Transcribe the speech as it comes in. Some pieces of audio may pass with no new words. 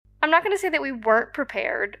I'm not going to say that we weren't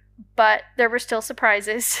prepared, but there were still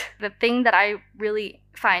surprises. The thing that I really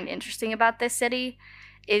find interesting about this city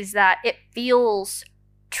is that it feels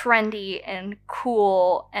trendy and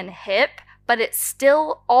cool and hip, but it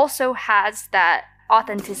still also has that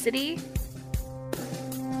authenticity.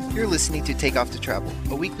 You're listening to Take Off to Travel,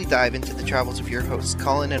 a weekly dive into the travels of your hosts,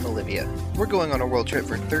 Colin and Olivia. We're going on a world trip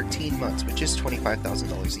for 13 months with just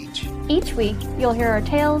 $25,000 each. Each week, you'll hear our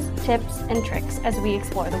tales, tips, and tricks as we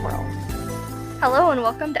explore the world. Hello and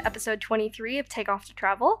welcome to episode 23 of Take Off to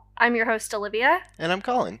Travel. I'm your host, Olivia. And I'm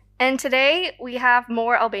Colin. And today we have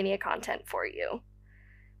more Albania content for you.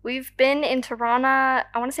 We've been in Tirana,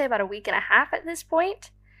 I want to say about a week and a half at this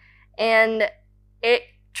point, and it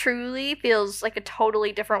truly feels like a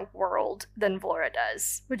totally different world than Vlora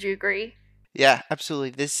does. Would you agree? Yeah,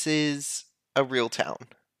 absolutely. This is a real town.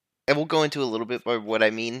 And we'll go into a little bit of what I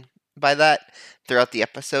mean by that throughout the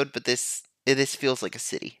episode, but this feels like a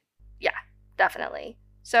city. Yeah, definitely.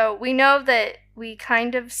 So we know that we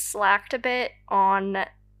kind of slacked a bit on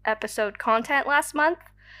episode content last month,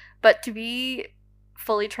 but to be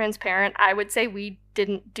fully transparent, I would say we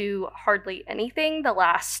didn't do hardly anything the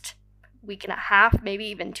last week and a half, maybe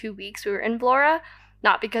even 2 weeks we were in Vlora,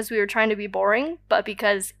 not because we were trying to be boring, but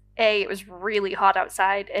because A, it was really hot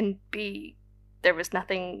outside, and B, there was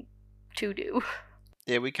nothing to do.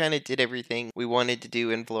 Yeah, we kind of did everything we wanted to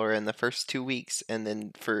do in Vlora in the first 2 weeks, and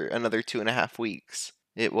then for another 2.5 weeks,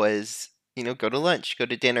 it was, go to lunch, go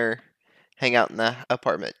to dinner, hang out in the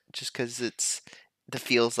apartment, just because the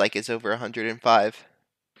feels like it's over 105.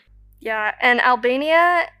 Yeah, and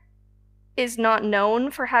Albania is not known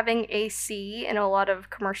for having AC in a lot of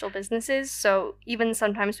commercial businesses, so even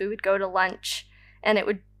sometimes we would go to lunch and it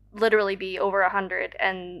would literally be over 100,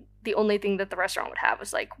 and the only thing that the restaurant would have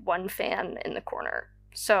was like one fan in the corner.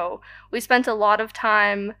 So we spent a lot of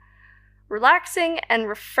time relaxing and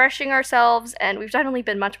refreshing ourselves, and we've definitely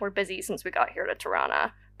been much more busy since we got here to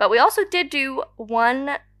Tirana. But we also did do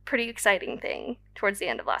one pretty exciting thing towards the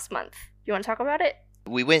end of last month. You want to talk about it?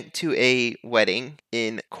 We went to a wedding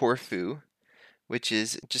in Corfu, which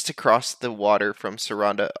is just across the water from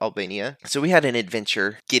Saranda, Albania. So we had an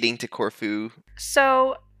adventure getting to Corfu.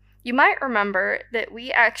 So you might remember that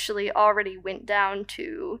we actually already went down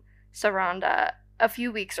to Saranda a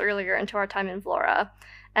few weeks earlier into our time in Vlora,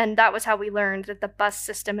 and that was how we learned that the bus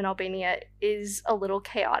system in Albania is a little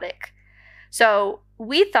chaotic. So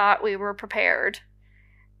we thought we were prepared,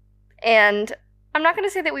 and I'm not going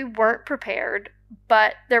to say that we weren't prepared,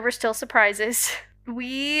 but there were still surprises.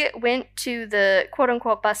 We went to the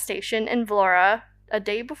quote-unquote bus station in Vlora a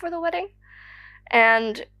day before the wedding,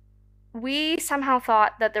 and we somehow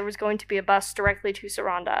thought that there was going to be a bus directly to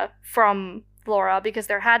Saranda from Vlora, because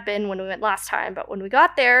there had been when we went last time, but when we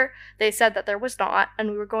got there, they said that there was not,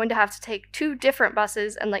 and we were going to have to take 2 different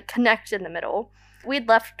buses and connect in the middle. We'd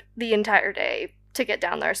left the entire day to get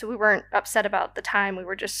down there, so we weren't upset about the time, we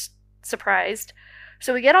were just surprised.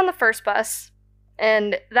 So we get on the first bus,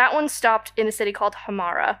 and that one stopped in a city called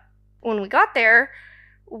Hamara. When we got there,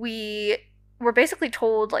 we were basically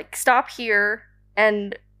told, stop here,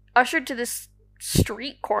 and ushered to this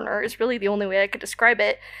street corner is really the only way I could describe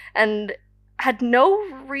it, and had no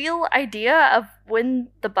real idea of when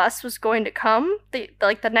the bus was going to come, the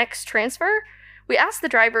next transfer. We asked the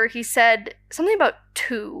driver, he said something about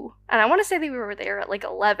 2, and I want to say that we were there at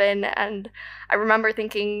 11, and I remember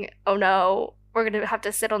thinking, oh no, we're going to have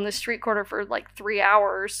to sit on this street corner for 3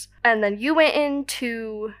 hours. And then you went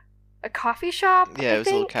into a coffee shop, Yeah, it was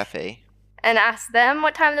a little cafe. And asked them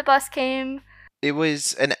what time the bus came. It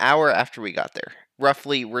was an hour after we got there.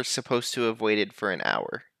 Roughly, we're supposed to have waited for an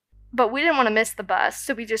hour. But we didn't want to miss the bus,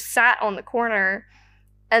 so we just sat on the corner,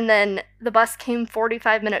 and then the bus came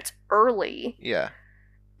 45 minutes early. Yeah.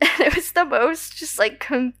 And it was the most just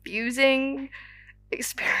confusing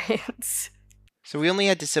experience. So we only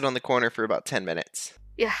had to sit on the corner for about 10 minutes.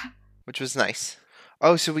 Yeah. Which was nice.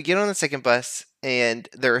 Oh, so we get on the second bus, and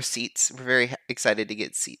there are seats. We're very excited to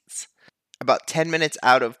get seats. About 10 minutes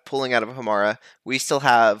out of pulling out of Hamara, we still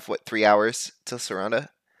have, 3 hours till Saranda?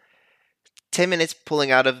 10 minutes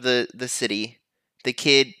pulling out of the city, the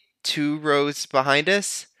kid 2 rows behind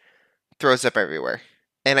us throws up everywhere.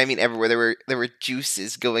 And I mean everywhere. There were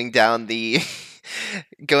juices going down the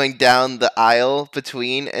aisle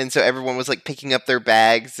between, and so everyone was picking up their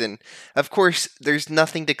bags, and of course there's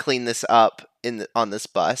nothing to clean this up on this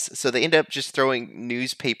bus, so they end up just throwing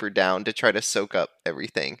newspaper down to try to soak up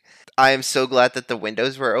everything. I am so glad that the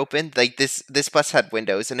windows were open. This bus had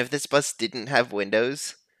windows, and if this bus didn't have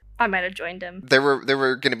windows, I might have joined him. There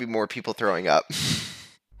were going to be more people throwing up.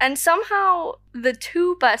 And somehow the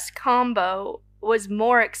 2 bus combo was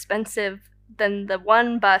more expensive than the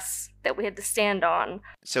one bus that we had to stand on.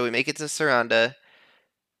 So we make it to Saranda,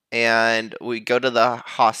 and we go to the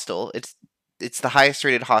hostel. It's the highest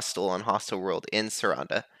rated hostel on Hostel World in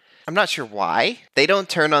Saranda. I'm not sure why. They don't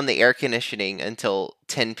turn on the air conditioning until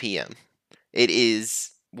 10 p.m. It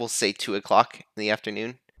is, we'll say, 2 o'clock in the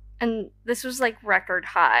afternoon. And this was like record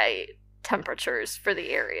high temperatures for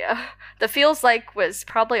the area. The feels like was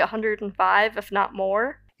probably 105, if not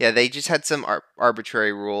more. Yeah, they just had some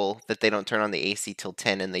arbitrary rule that they don't turn on the AC till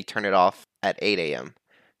 10 and they turn it off at 8 a.m.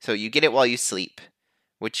 So you get it while you sleep,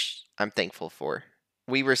 which I'm thankful for.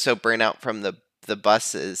 We were so burnt out from the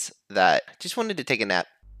buses that I just wanted to take a nap.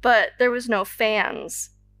 But there was no fans,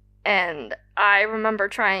 and I remember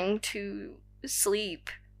trying to sleep,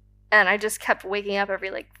 and I just kept waking up every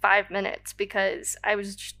like 5 minutes because I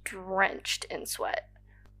was just drenched in sweat.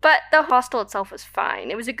 But the hostel itself was fine.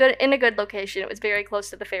 It was in a good location. It was very close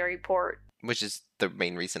to the ferry port. Which is the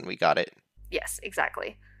main reason we got it. Yes,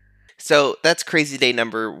 exactly. So that's crazy day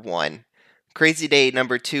number 1. Crazy day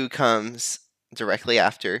number 2 comes directly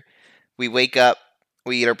after. We wake up,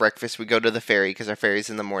 we eat our breakfast, we go to the ferry because our ferry's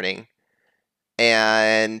in the morning.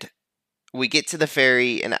 And we get to the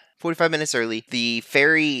ferry and 45 minutes early. The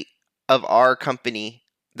ferry of our company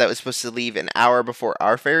that was supposed to leave an hour before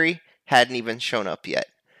our ferry hadn't even shown up yet.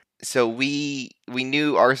 So we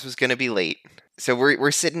knew ours was going to be late. So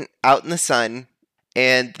we're sitting out in the sun,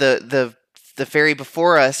 and the ferry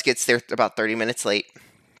before us gets there about 30 minutes late.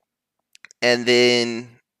 And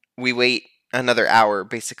then we wait another hour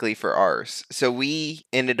basically for ours. So we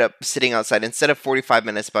ended up sitting outside instead of 45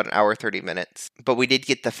 minutes, about an hour, 30 minutes. But we did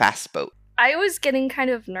get the fast boat. I was getting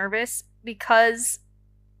kind of nervous because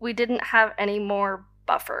we didn't have any more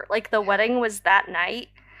buffer. Like, the wedding was that night,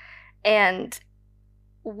 and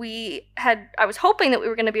I was hoping that we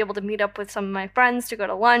were going to be able to meet up with some of my friends to go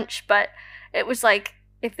to lunch, but it was like,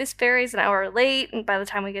 if this ferry's an hour late, and by the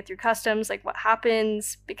time we get through customs, like, what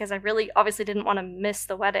happens? Because I really obviously didn't want to miss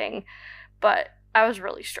the wedding, but I was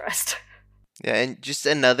really stressed. Yeah, and just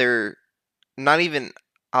another, not even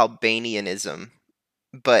Albanianism,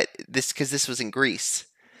 but because this was in Greece,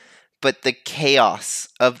 but the chaos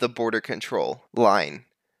of the border control line.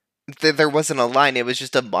 There wasn't a line, it was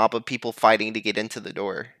just a mob of people fighting to get into the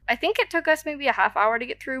door. I think it took us maybe a half hour to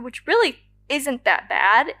get through, which really isn't that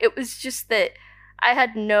bad. It was just that I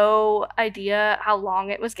had no idea how long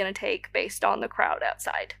it was going to take based on the crowd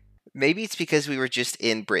outside. Maybe it's because we were just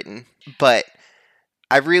in Britain, but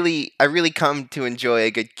I really come to enjoy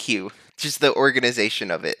a good queue. Just the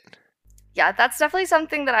organization of it. Yeah, that's definitely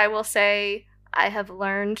something that I will say I have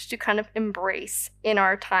learned to kind of embrace in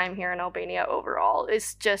our time here in Albania overall,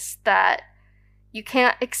 is just that you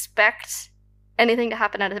can't expect anything to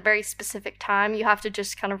happen at a very specific time. You have to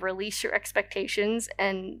just kind of release your expectations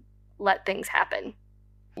and let things happen.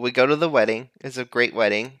 We go to the wedding. It's a great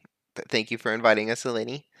wedding. Thank you for inviting us,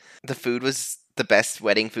 Eleni. The food was the best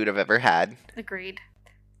wedding food I've ever had. Agreed.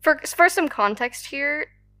 For some context here,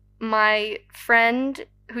 my friend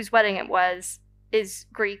whose wedding it was is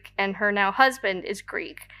Greek, and her now husband is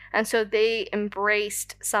Greek. And so they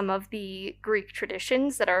embraced some of the Greek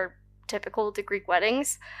traditions that are typical to Greek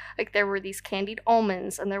weddings. Like, there were these candied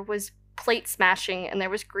almonds, and there was plate smashing, and there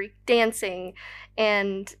was Greek dancing,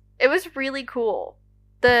 and it was really cool.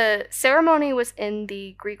 The ceremony was in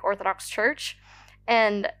the Greek Orthodox Church,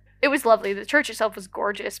 and it was lovely. The church itself was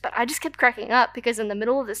gorgeous, but I just kept cracking up because in the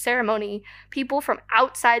middle of the ceremony, people from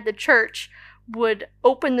outside the church would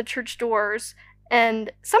open the church doors,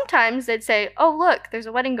 and sometimes they'd say, "Oh, look, there's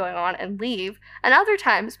a wedding going on," and leave. And other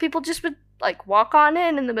times, people just would like walk on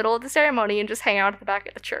in the middle of the ceremony and just hang out at the back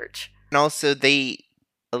of the church. And also,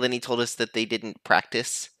 Eleni told us that they didn't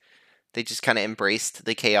practice. They just kind of embraced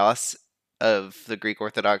the chaos of the Greek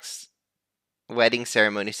Orthodox wedding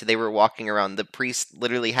ceremony. So they were walking around. The priest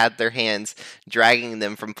literally had their hands dragging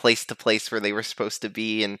them from place to place where they were supposed to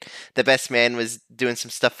be. And the best man was doing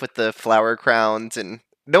some stuff with the flower crowns, and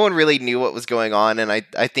no one really knew what was going on, and I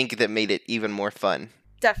think that made it even more fun.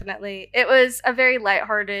 Definitely. It was a very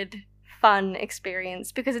lighthearted, fun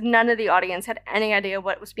experience because none of the audience had any idea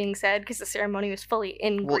what was being said because the ceremony was fully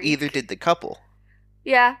in Greek. Well, either did the couple.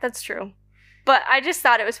 Yeah, that's true. But I just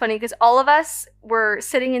thought it was funny because all of us were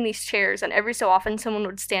sitting in these chairs, and every so often someone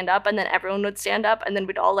would stand up, and then everyone would stand up, and then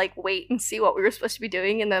we'd all like wait and see what we were supposed to be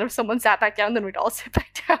doing, and then if someone sat back down, then we'd all sit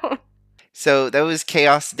back down. So that was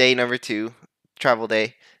Chaos Day number 2, Travel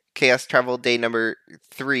Day. Chaos Travel Day number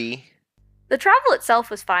 3. The travel itself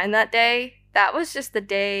was fine that day. That was just the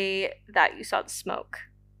day that you saw the smoke.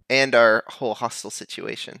 And our whole hostel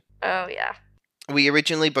situation. Oh, yeah. We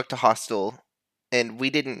originally booked a hostel, and we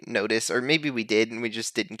didn't notice, or maybe we did, and we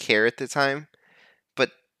just didn't care at the time.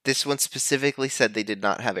 But This one specifically said they did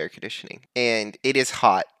not have air conditioning. And it is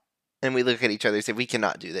hot. And we look at each other and say, we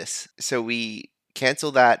cannot do this. So we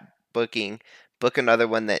cancel that booking, book another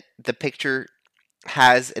one that the picture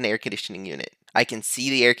has an air conditioning unit. I can see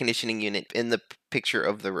the air conditioning unit in the picture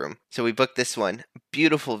of the room. So we booked this one.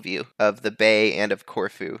 Beautiful view of the bay and of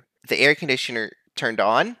Corfu. The air conditioner turned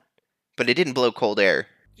on, but it didn't blow cold air.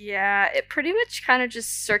 Yeah, it pretty much kind of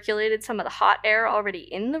just circulated some of the hot air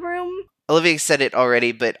already in the room. Olivia said it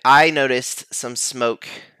already, but I noticed some smoke,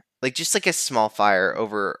 like just like a small fire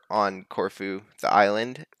over on Corfu, the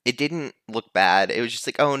island. It didn't look bad. It was just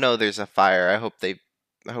like, oh no, there's a fire. I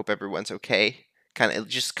hope everyone's okay. It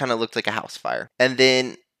just kind of looked like a house fire. And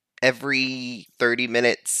then every 30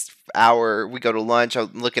 minutes, hour, we go to lunch.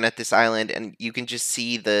 I'm looking at this island, and you can just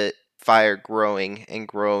see the fire growing and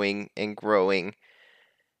growing and growing.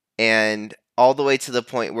 And all the way to the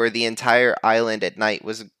point where the entire island at night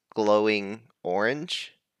was glowing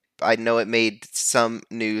orange. I know it made some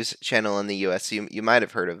news channel in the US. So you might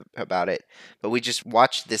have heard about it. But we just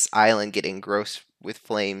watched this island get engrossed with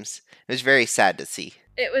flames. It was very sad to see.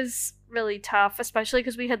 It was really tough, especially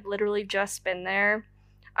because we had literally just been there.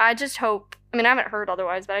 I just hope, I haven't heard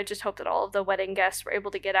otherwise, but I just hope that all of the wedding guests were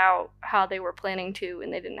able to get out how they were planning to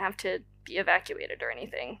and they didn't have to be evacuated or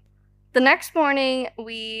anything. The next morning,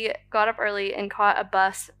 we got up early and caught a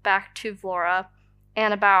bus back to Vlora,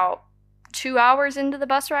 and about 2 hours into the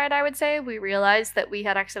bus ride, I would say, we realized that we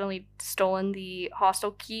had accidentally stolen the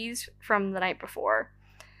hostel keys from the night before,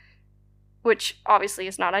 which obviously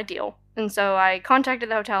is not ideal. And so I contacted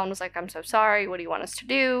the hotel and was like, I'm so sorry, what do you want us to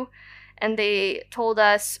do? And they told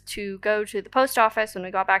us to go to the post office when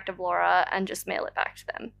we got back to Vlora and just mail it back to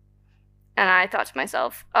them. And I thought to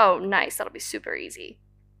myself, oh, nice, that'll be super easy.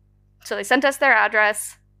 So they sent us their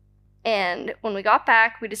address, and when we got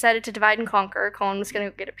back, we decided to divide and conquer. Colin was going to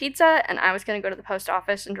go get a pizza, and I was going to go to the post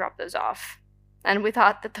office and drop those off. And we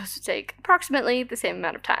thought that those would take approximately the same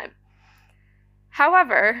amount of time.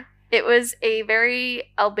 However, it was a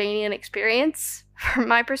very Albanian experience from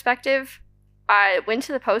my perspective. I went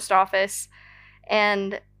to the post office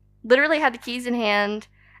and literally had the keys in hand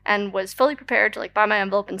and was fully prepared to buy my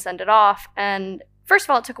envelope and send it off. And first of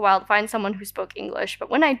all, it took a while to find someone who spoke English, but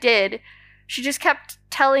when I did, she just kept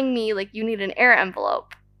telling me, you need an air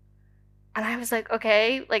envelope. And I was like,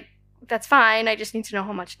 okay, that's fine, I just need to know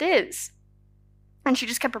how much it is. And she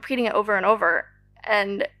just kept repeating it over and over.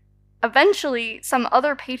 And eventually, some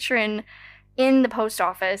other patron in the post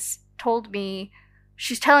office told me,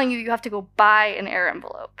 she's telling you have to go buy an air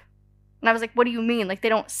envelope. And I was like, what do you mean? They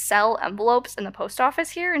don't sell envelopes in the post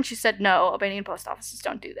office here? And she said, no, Albanian post offices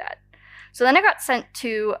don't do that. So then I got sent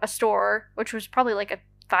to a store, which was probably a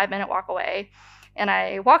 5-minute walk away. And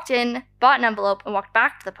I walked in, bought an envelope, and walked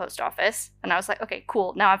back to the post office. And I was like, okay,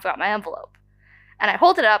 cool, now I've got my envelope. And I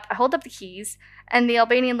hold up the keys, and the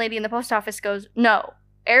Albanian lady in the post office goes, no,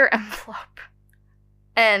 air envelope.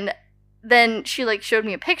 And then she showed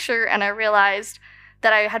me a picture, and I realized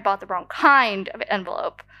that I had bought the wrong kind of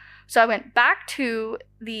envelope. So I went back to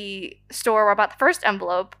the store where I bought the first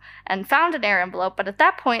envelope and found an air envelope, but at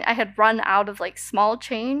that point I had run out of small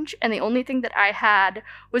change, and the only thing that I had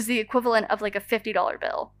was the equivalent of a $50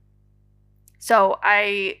 bill. So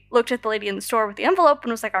I looked at the lady in the store with the envelope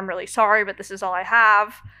and was like, I'm really sorry, but this is all I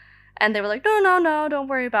have. And they were like, no, don't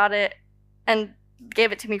worry about it, and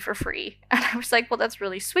gave it to me for free. And I was like, well, that's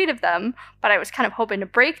really sweet of them, but I was kind of hoping to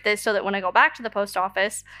break this so that when I go back to the post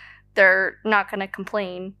office, they're not going to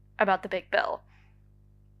complain about the big bill.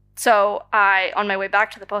 So on my way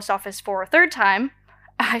back to the post office for a third time,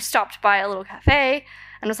 I stopped by a little cafe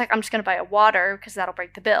and was like, I'm just going to buy a water because that'll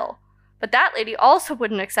break the bill. But that lady also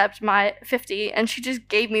wouldn't accept my 50, and she just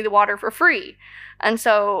gave me the water for free. And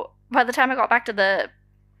so by the time I got back to the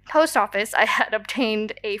post office, I had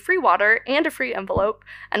obtained a free water and a free envelope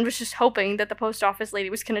and was just hoping that the post office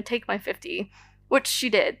lady was going to take my 50, which she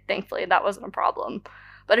did, thankfully. That wasn't a problem.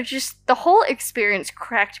 But the whole experience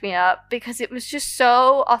cracked me up because it was just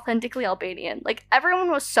so authentically Albanian. Everyone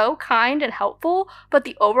was so kind and helpful, but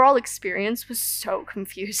the overall experience was so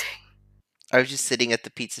confusing. I was just sitting at the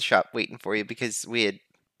pizza shop waiting for you because we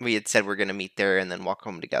had said we're going to meet there and then walk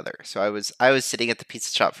home together. So I was sitting at the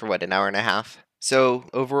pizza shop for an hour and a half. So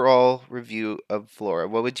overall review of Vlora,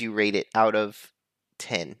 what would you rate it out of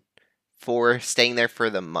 10 for staying there for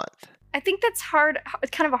the month? I think that's hard.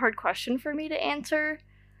 It's kind of a hard question for me to answer.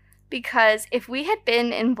 Because if we had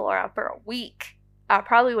been in Vlora for a week, I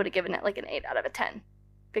probably would have given it an 8 out of 10.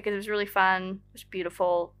 Because it was really fun, it was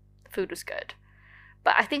beautiful, the food was good.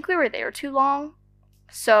 But I think we were there too long.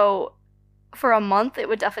 So for a month, it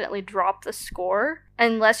would definitely drop the score.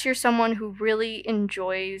 Unless you're someone who really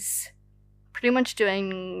enjoys pretty much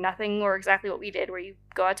doing nothing or exactly what we did, where you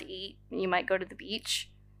go out to eat and you might go to the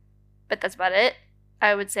beach, but that's about it.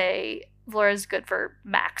 I would say Vlora is good for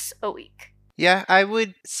max a week. Yeah, I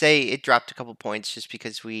would say it dropped a couple points just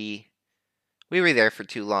because we were there for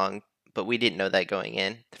too long, but we didn't know that going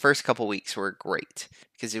in. The first couple weeks were great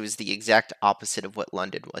because it was the exact opposite of what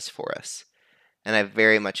London was for us. And I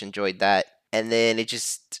very much enjoyed that. And then it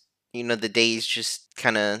just, the days just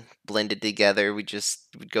kind of blended together. We just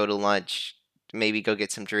would go to lunch, maybe go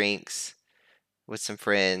get some drinks with some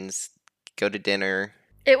friends, go to dinner.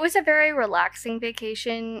 It was a very relaxing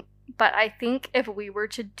vacation, but I think if we were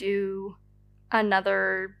to do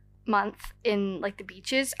another month in like the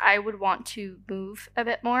beaches, I would want to move a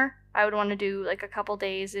bit more. I would want to do like a couple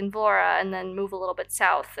days in Vlora and then move a little bit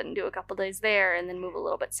south and do a couple days there and then move a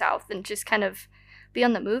little bit south and just kind of be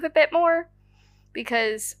on the move a bit more,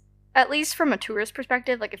 because at least from a tourist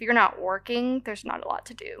perspective, like if you're not working, there's not a lot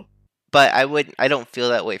to do. But I don't feel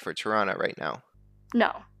that way for Tirana right now.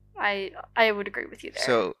 No, I would agree with you there.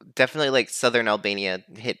 So definitely like southern Albania,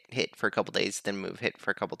 hit for a couple days, then move, hit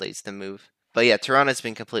for a couple days, then move. But yeah, Tirana's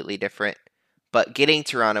been completely different. But getting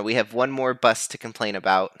Tirana, we have one more bus to complain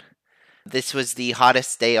about. This was the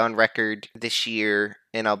hottest day on record this year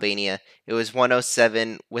in Albania. It was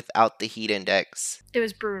 107 without the heat index. It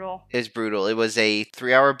was brutal. It was brutal. It was a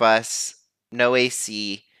 3-hour bus, no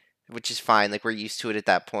AC, which is fine. Like, we're used to it at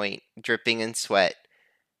that point, dripping in sweat.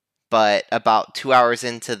 But about 2 hours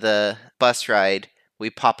into the bus ride, we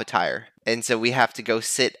pop a tire. And so we have to go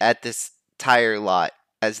sit at this tire lot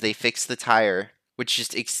as they fix the tire, which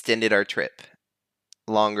just extended our trip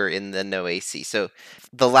longer in the no AC. So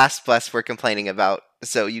the last bus we're complaining about,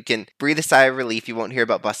 so you can breathe a sigh of relief. You won't hear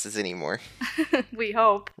about buses anymore. We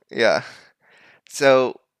hope. Yeah.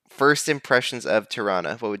 So first impressions of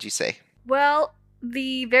Tirana, what would you say? Well,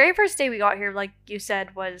 the very first day we got here, like you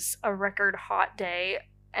said, was a record hot day,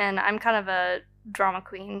 and I'm kind of a drama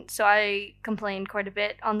queen, so I complained quite a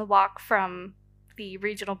bit on the walk from the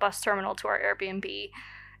regional bus terminal to our Airbnb.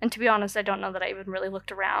 And to be honest, I don't know that I even really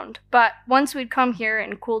looked around. But once we'd come here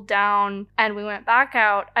and cooled down and we went back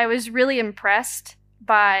out, I was really impressed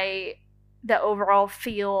by the overall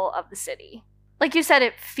feel of the city. Like you said,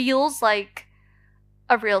 it feels like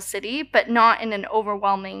a real city, but not in an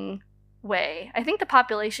overwhelming way. I think the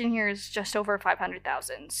population here is just over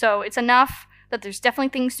 500,000. So it's enough that there's definitely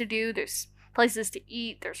things to do. There's places to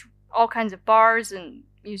eat. There's all kinds of bars and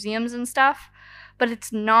museums and stuff. But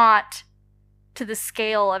it's not to the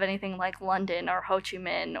scale of anything like London or Ho Chi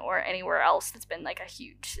Minh or anywhere else that's been like a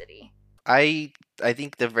huge city. I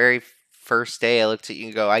think the very first day I looked at you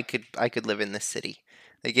and go, I could live in this city.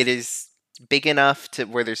 Like, it is big enough to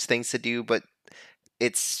where there's things to do, but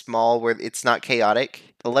it's small where it's not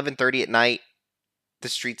chaotic. 11:30 at night, the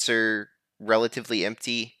streets are relatively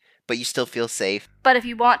empty, but you still feel safe. But if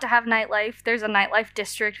you want to have nightlife, there's a nightlife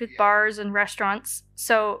district with bars and restaurants,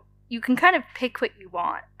 so you can kind of pick what you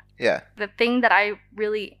want. Yeah. The thing that I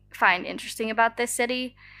really find interesting about this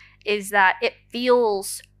city is that it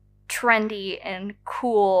feels trendy and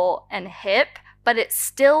cool and hip, but it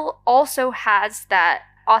still also has that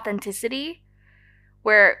authenticity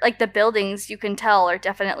where, like, the buildings, you can tell, are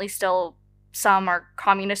definitely still, some are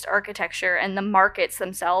communist architecture, and the markets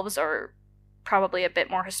themselves are probably a bit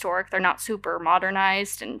more historic. They're not super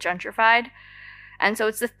modernized and gentrified. And so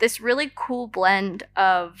it's this really cool blend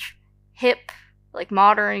of hip, like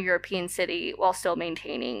modern European city while still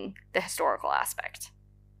maintaining the historical aspect.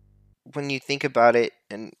 When you think about it,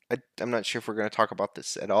 and I'm not sure if we're going to talk about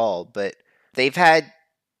this at all, but they've had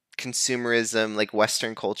consumerism, like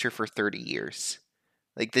Western culture, for 30 years.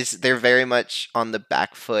 Like, this, they're very much on the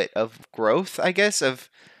back foot of growth, I guess, of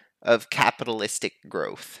capitalistic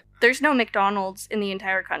growth. There's no McDonald's in the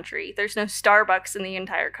entire country. There's no Starbucks in the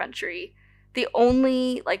entire country. The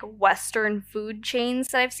only, like, Western food chains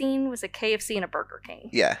that I've seen was a KFC and a Burger King.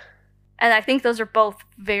 Yeah. And I think those are both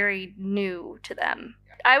very new to them.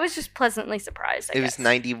 I was just pleasantly surprised, I guess. It was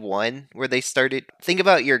 91 where they started. Think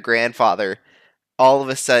about your grandfather all of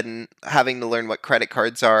a sudden having to learn what credit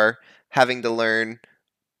cards are, having to learn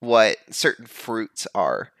what certain fruits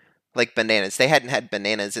are, like bananas. They hadn't had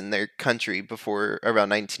bananas in their country before around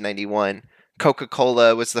 1991.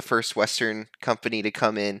 Coca-Cola was the first Western company to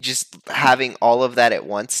come in. Just having all of that at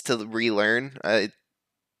once to relearn,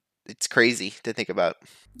 it's crazy to think about.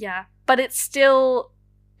 Yeah, but it still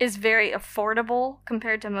is very affordable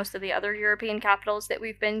compared to most of the other European capitals that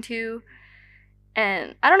we've been to.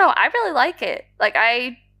 And I don't know, I really like it. Like,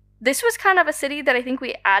 this was kind of a city that I think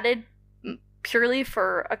we added purely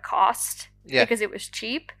for a cost, because it was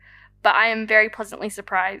cheap. But I am very pleasantly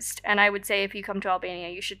surprised, and I would say if you come to Albania,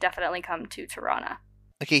 you should definitely come to Tirana.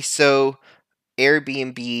 Okay, so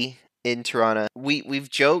Airbnb in Tirana. We've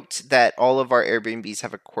joked that all of our Airbnbs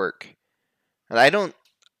have a quirk. And I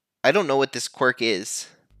don't know what this quirk is.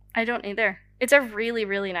 I don't either. It's a really,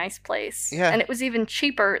 really nice place. Yeah. And it was even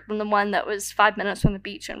cheaper than the one that was 5 minutes from the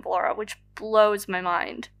beach in Vlora, which blows my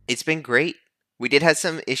mind. It's been great. We did have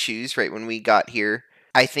some issues right when we got here.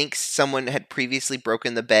 I think someone had previously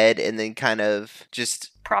broken the bed and then kind of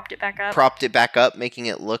just propped it back up, making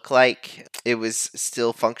it look like it was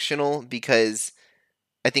still functional, because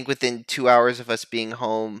I think within 2 hours of us being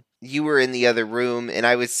home, you were in the other room and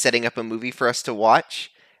I was setting up a movie for us to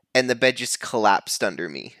watch, and the bed just collapsed under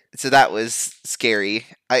me. So that was scary.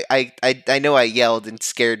 I know I yelled and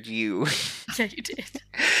scared you. Yeah, you did.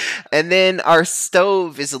 And then our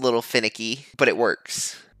stove is a little finicky, but it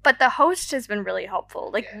works. But the host has been really helpful.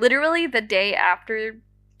 Like, literally the day after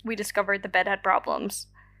we discovered the bed had problems,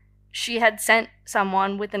 she had sent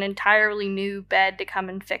someone with an entirely new bed to come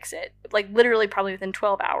and fix it. Like, literally probably within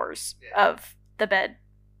 12 hours of the bed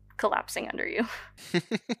collapsing under you.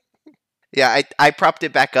 Yeah, I propped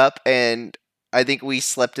it back up, and I think we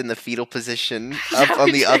slept in the fetal position up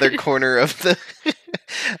on the other corner of the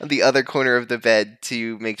on the other corner of the bed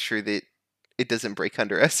to make sure that it doesn't break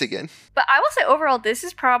under us again. But I will say overall, this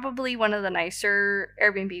is probably one of the nicer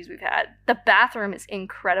Airbnbs we've had. The bathroom is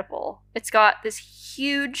incredible. It's got this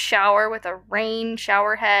huge shower with a rain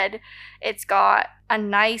shower head. It's got a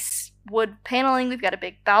nice wood paneling. We've got a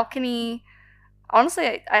big balcony.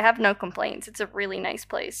 Honestly, I have no complaints. It's a really nice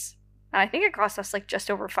place. And I think it cost us like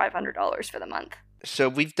just over $500 for the month. So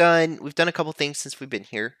we've done a couple things since we've been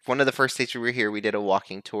here. One of the first days we were here, we did a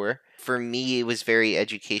walking tour. For me, it was very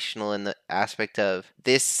educational in the aspect of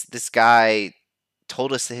this guy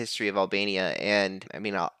told us the history of Albania, and I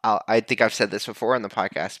mean, I think I've said this before on the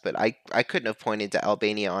podcast, but I couldn't have pointed to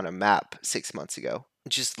Albania on a map 6 months ago.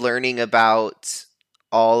 Just learning about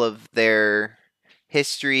all of their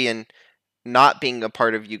history and not being a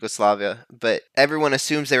part of Yugoslavia, but everyone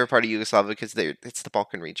assumes they were part of Yugoslavia because it's the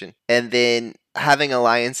Balkan region. And then having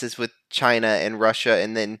alliances with China and Russia,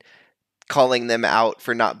 and then calling them out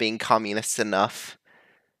for not being communist enough,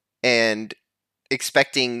 and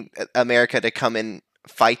expecting America to come and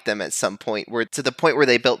fight them at some point, where to the point where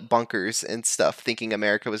they built bunkers and stuff, thinking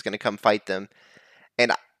America was going to come fight them.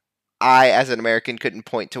 And I, as an American, couldn't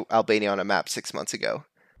point to Albania on a map 6 months ago.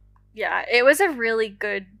 Yeah, it was a really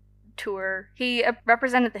good tour. He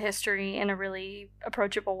represented the history in a really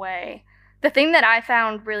approachable way. The thing that I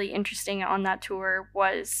found really interesting on that tour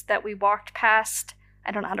was that we walked past,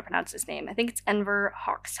 I don't know how to pronounce his name, I think it's Enver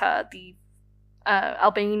Hoxha, the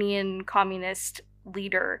Albanian communist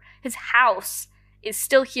leader. His house is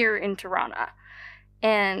still here in Tirana.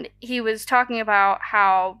 And he was talking about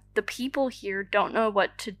how the people here don't know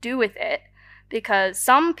what to do with it, because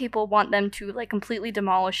some people want them to like completely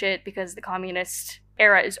demolish it because the communist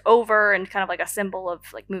era is over and kind of like a symbol of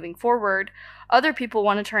like moving forward. Other people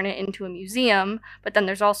want to turn it into a museum, but then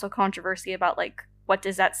there's also controversy about like what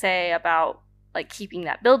does that say about like keeping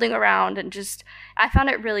that building around. And just I found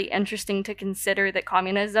it really interesting to consider that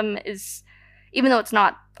communism is, even though it's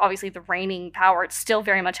not obviously the reigning power, it still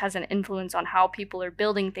very much has an influence on how people are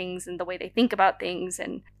building things and the way they think about things,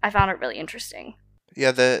 and I found it really interesting.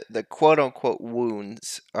 Yeah, the quote-unquote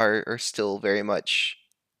wounds are still very much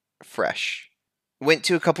fresh. Went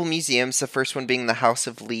to a couple museums, the first one being the House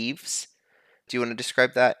of Leaves. Do you want to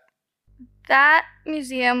describe that? That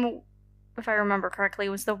museum, if I remember correctly,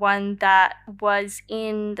 was the one that was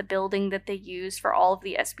in the building that they used for all of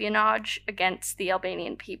the espionage against the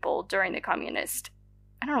Albanian people during the communist,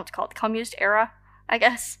 I don't know what to call it, the communist era, I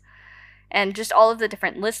guess. And just all of the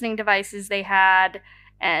different listening devices they had,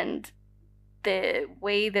 and the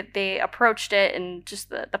way that they approached it, and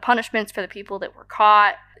just the punishments for the people that were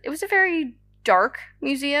caught. It was a very dark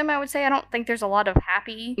museum, I would say. I don't think there's a lot of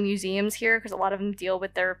happy museums here, because a lot of them deal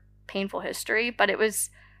with their painful history, but it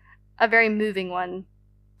was a very moving one.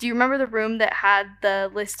 Do you remember the room that had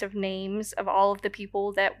the list of names of all of the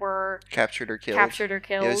people that were captured or killed?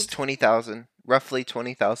 It was 20,000, roughly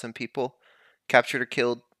 20,000 people captured or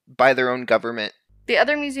killed by their own government. The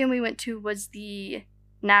other museum we went to was the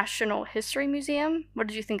National History Museum. What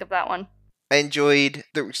did you think of that one? I enjoyed,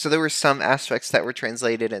 so there were some aspects that were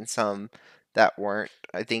translated and some that weren't.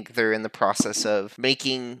 I think they're in the process of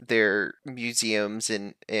making their museums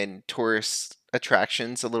and tourist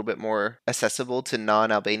attractions a little bit more accessible to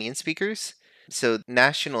non-Albanian speakers. So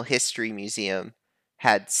National History Museum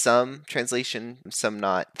had some translation, some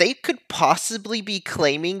not. They could possibly be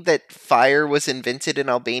claiming that fire was invented in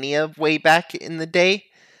Albania way back in the day.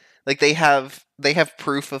 Like they have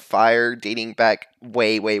proof of fire dating back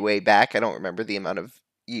way, way, way back. I don't remember the amount of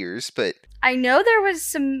years, but I know there was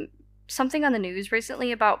some something on the news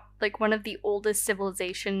recently about like one of the oldest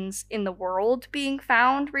civilizations in the world being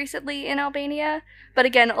found recently in Albania. But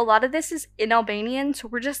again, a lot of this is in Albanian, so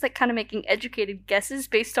we're just like kind of making educated guesses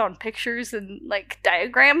based on pictures and like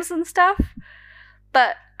diagrams and stuff.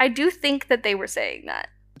 But I do think that they were saying that.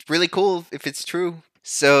 It's really cool if it's true.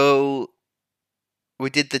 So we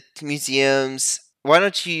did the museums. Why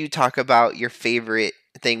don't you talk about your favorite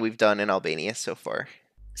thing we've done in Albania so far?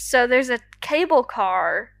 So there's a cable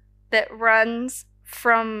car that runs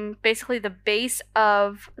from basically the base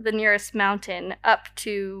of the nearest mountain up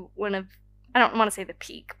to one of, I don't want to say the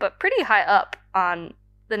peak, but pretty high up on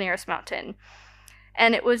the nearest mountain.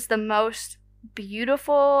 And it was the most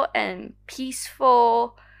beautiful and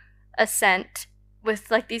peaceful ascent with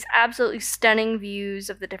like these absolutely stunning views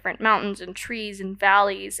of the different mountains and trees and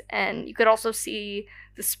valleys. And you could also see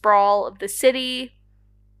the sprawl of the city.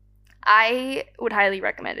 I would highly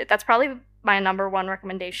recommend it. That's probably my number one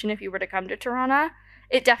recommendation if you were to come to Tirana.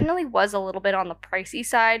 It definitely was a little bit on the pricey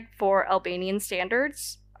side for Albanian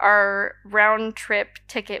standards. Our round trip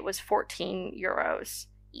ticket was 14 euros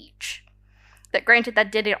each. That granted,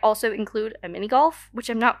 that did also include a mini golf, which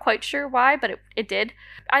I'm not quite sure why, but it did.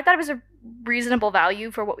 I thought it was a reasonable value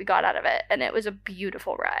for what we got out of it, and it was a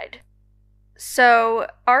beautiful ride. So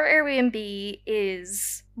our Airbnb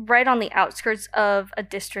is right on the outskirts of a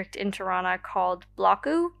district in Tirana called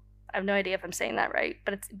Bloku. I have no idea if I'm saying that right,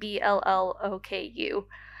 but it's Blloku.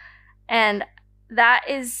 And that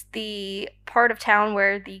is the part of town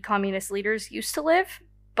where the communist leaders used to live.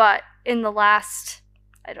 But in the last,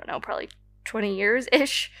 I don't know, probably 20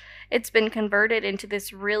 years-ish, it's been converted into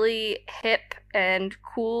this really hip and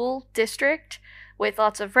cool district with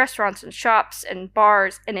lots of restaurants and shops and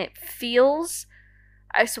bars, and it feels,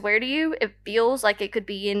 I swear to you, it feels like it could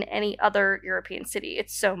be in any other European city.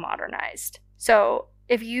 It's so modernized. So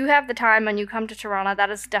if you have the time and you come to Tirana,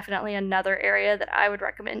 that is definitely another area that I would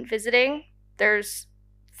recommend visiting. There's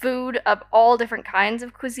food of all different kinds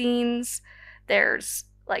of cuisines. There's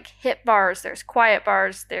like hip bars, there's quiet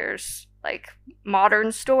bars, there's like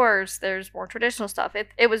modern stores, there's more traditional stuff.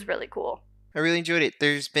 It was really cool. I really enjoyed it.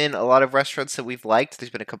 There's been a lot of restaurants that we've liked. There's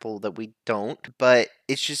been a couple that we don't, but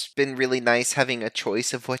it's just been really nice having a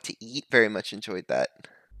choice of what to eat. Very much enjoyed that.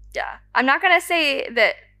 Yeah. I'm not going to say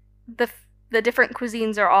that the different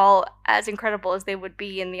cuisines are all as incredible as they would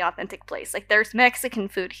be in the authentic place. Like, there's Mexican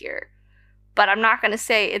food here, but I'm not going to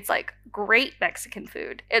say it's like great Mexican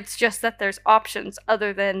food. It's just that there's options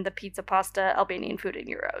other than the pizza, pasta, Albanian food in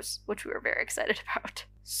euros, which we were very excited about.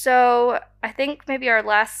 So I think maybe our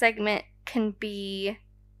last segment can be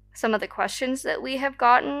some of the questions that we have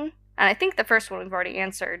gotten. And I think the first one we've already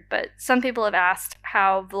answered, but some people have asked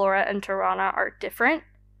how Vlora and Tirana are different.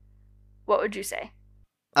 What would you say?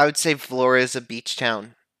 I would say Vlora is a beach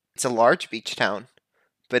town. It's a large beach town,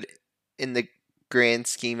 but in the grand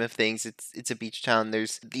scheme of things, it's a beach town.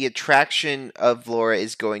 There's the attraction of Vlora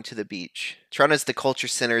is going to the beach. Tirana is the culture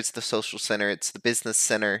center, it's the social center, it's the business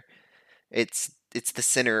center. It's the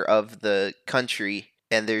center of the country,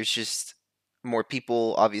 and there's just more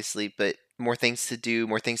people, obviously, but more things to do,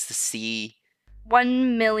 more things to see.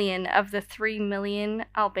 1 million of the 3 million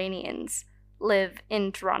Albanians live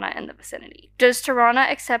in Tirana and the vicinity. Does Tirana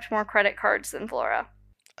accept more credit cards than Vlora?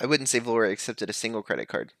 I wouldn't say Vlora accepted a single credit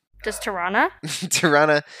card. Does Tirana?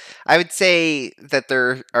 Tirana, I would say that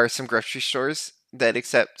there are some grocery stores that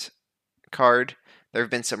accept card. There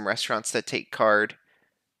have been some restaurants that take card.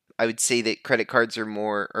 I would say that credit cards are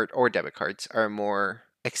more, or debit cards are more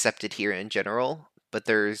accepted here in general, but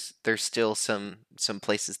there's still some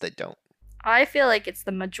places that don't. I feel like it's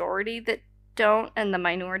the majority that don't and the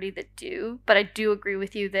minority that do, but I do agree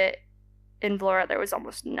with you that in Vlora there was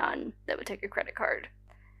almost none that would take a credit card.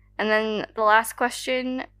 And then the last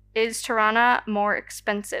question, is Tirana more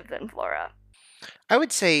expensive than Vlora? I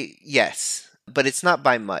would say yes, but it's not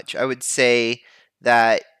by much. I would say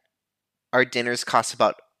that our dinners cost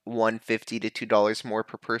about $1.50 to $2 more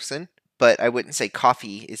per person, but I wouldn't say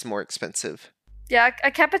coffee is more expensive. Yeah,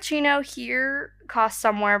 a cappuccino here costs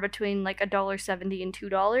somewhere between like $1.70 and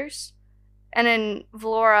 $2. And in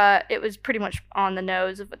Vlora, it was pretty much on the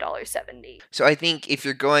nose of $1.70. So I think if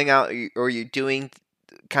you're going out or you're doing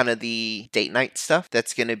kind of the date night stuff,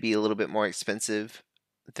 that's going to be a little bit more expensive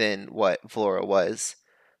than what Vlora was.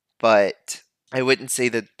 But I wouldn't say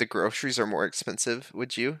that the groceries are more expensive,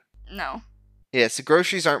 would you? No. Yeah, so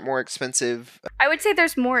groceries aren't more expensive. I would say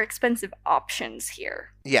there's more expensive options here.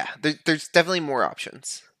 Yeah, there's definitely more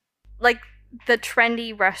options. Like the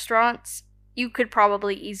trendy restaurants, you could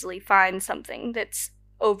probably easily find something that's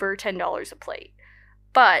over $10 a plate.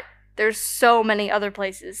 But there's so many other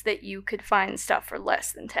places that you could find stuff for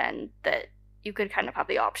less than 10 that you could kind of have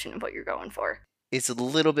the option of what you're going for. It's a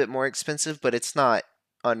little bit more expensive, but it's not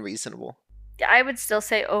unreasonable. Yeah, I would still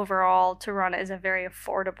say overall Toronto is a very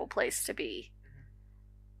affordable place to be.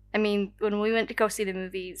 I mean, when we went to go see the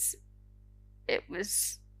movies, it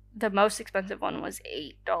was the most expensive one was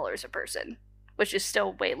 $8 a person, which is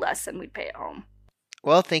still way less than we'd pay at home.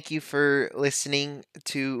 Well, thank you for listening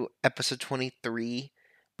to episode 23.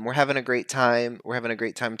 We're having a great time. We're having a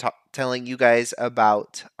great time telling you guys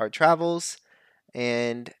about our travels,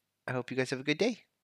 and I hope you guys have a good day.